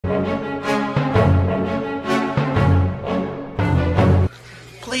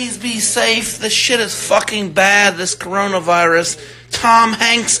Please be safe. This shit is fucking bad, this coronavirus. Tom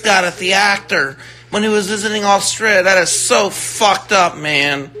Hanks got it, the actor, when he was visiting Australia. That is so fucked up,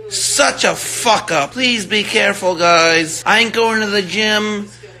 man. Such a fuck up. Please be careful, guys. I ain't going to the gym.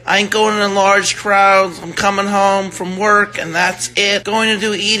 I ain't going in large crowds. I'm coming home from work and that's it. Going to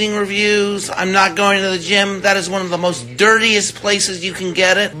do eating reviews. I'm not going to the gym. That is one of the most dirtiest places you can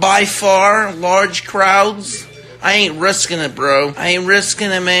get it. By far, large crowds. I ain't risking it, bro. I ain't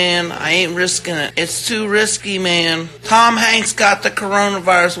risking it, man. I ain't risking it. It's too risky, man. Tom Hanks got the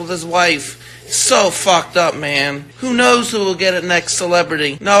coronavirus with his wife. So fucked up, man. Who knows who will get it next,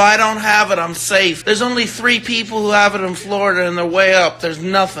 celebrity? No, I don't have it. I'm safe. There's only 3 people who have it in Florida and they're way up. There's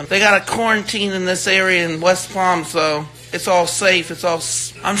nothing. They got a quarantine in this area in West Palm, so it's all safe.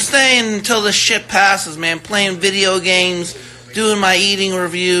 I'm staying until this shit passes, man. Playing video games, doing my eating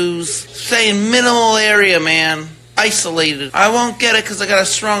reviews, staying minimal area, man. Isolated. I won't get it because I got a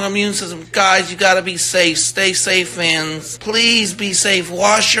strong immune system. Guys, you gotta be safe. Stay safe, fans. Please be safe.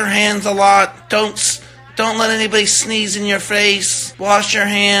 Wash your hands a lot. Don't let anybody sneeze in your face. Wash your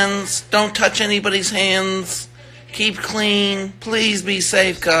hands. Don't touch anybody's hands. Keep clean. Please be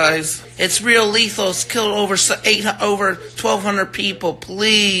safe, guys. It's real lethal. It's killed over 1,200 people.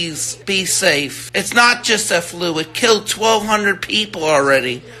 Please be safe. It's not just a flu. It killed 1,200 people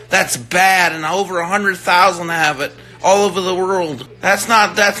already. That's bad, and over 100,000 have it all over the world. That's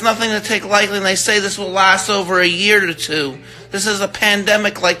nothing to take lightly, and they say this will last over a year to 2. This is a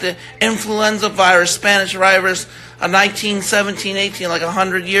pandemic like the influenza virus, Spanish virus, 1917, 18, like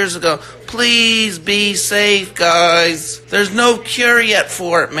 100 years ago. Please be safe, guys. There's no cure yet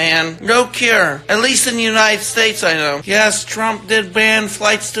for it, man. No cure. At least in the United States, I know. Yes, Trump did ban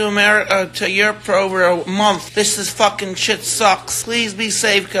flights to Europe for over a month. This is fucking shit sucks. Please be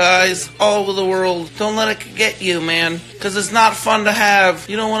safe, guys. All over the world. Don't let it get you, man. Because it's not fun to have.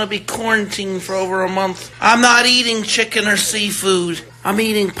 You don't want to be quarantined for over a month. I'm not eating chicken or seafood. I'm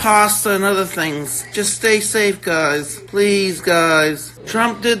eating pasta and other things. Just stay safe, guys. Please, guys.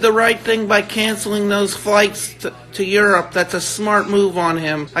 Trump did the right thing by canceling those flights to Europe. That's a smart move on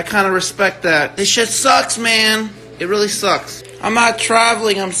him. I kind of respect that. This shit sucks, man. It really sucks. I'm not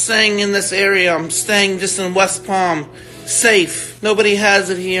traveling. I'm staying in this area. I'm staying just in West Palm. Safe. Nobody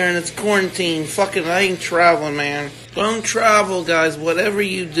has it here and it's quarantine. Fucking, I ain't traveling, man. Don't travel, guys. Whatever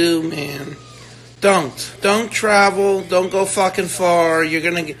you do, man. Don't travel. Don't go fucking far. You're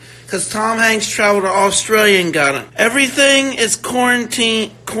gonna get, because Tom Hanks traveled to Australia and got it. Everything is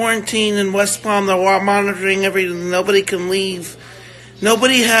quarantine in West Palm. They're monitoring everything. Nobody can leave.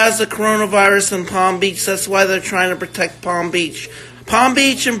 Nobody has the coronavirus in Palm Beach. That's why they're trying to protect Palm Beach. Palm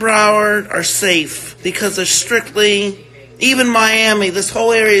Beach and Broward are safe because they're strictly, even Miami, this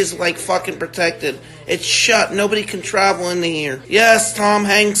whole area is like fucking protected. It's shut. Nobody can travel into here. Yes, Tom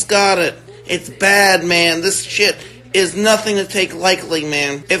Hanks got it. It's bad, man. This shit is nothing to take lightly,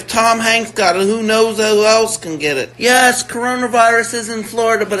 man. If Tom Hanks got it, who knows who else can get it? Yes, coronavirus is in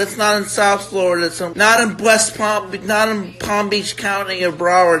Florida, but it's not in South Florida. It's not in West Palm, not in Palm Beach County or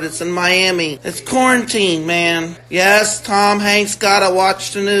Broward. It's in Miami. It's quarantine, man. Yes, Tom Hanks got it.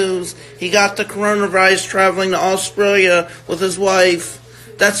 Watch the news. He got the coronavirus traveling to Australia with his wife.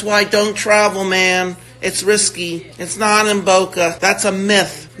 That's why don't travel, man. It's risky. It's not in Boca. That's a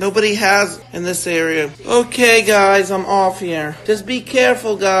myth. Nobody has in this area. Okay, guys, I'm off here. Just be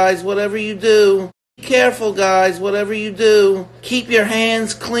careful, guys, whatever you do. Be careful, guys, whatever you do. Keep your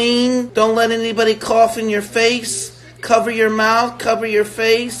hands clean. Don't let anybody cough in your face. Cover your mouth. Cover your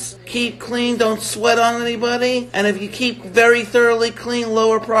face. Keep clean. Don't sweat on anybody. And if you keep very thoroughly clean,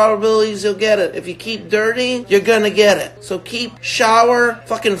 lower probabilities you'll get it. If you keep dirty, you're gonna get it. So keep shower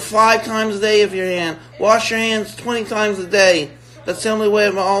fucking 5 times a day if your hand. Wash your hands 20 times a day. That's the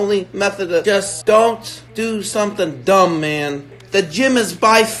only method to just don't do something dumb, man. The gym is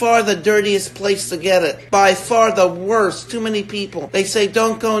by far the dirtiest place to get it. By far the worst. Too many people. They say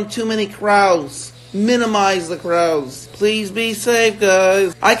don't go in too many crowds. Minimize the crowds. Please be safe,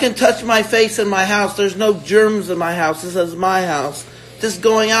 guys. I can touch my face in my house. There's no germs in my house. This is my house. Just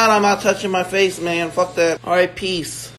going out, I'm not touching my face, man. Fuck that. Alright, peace.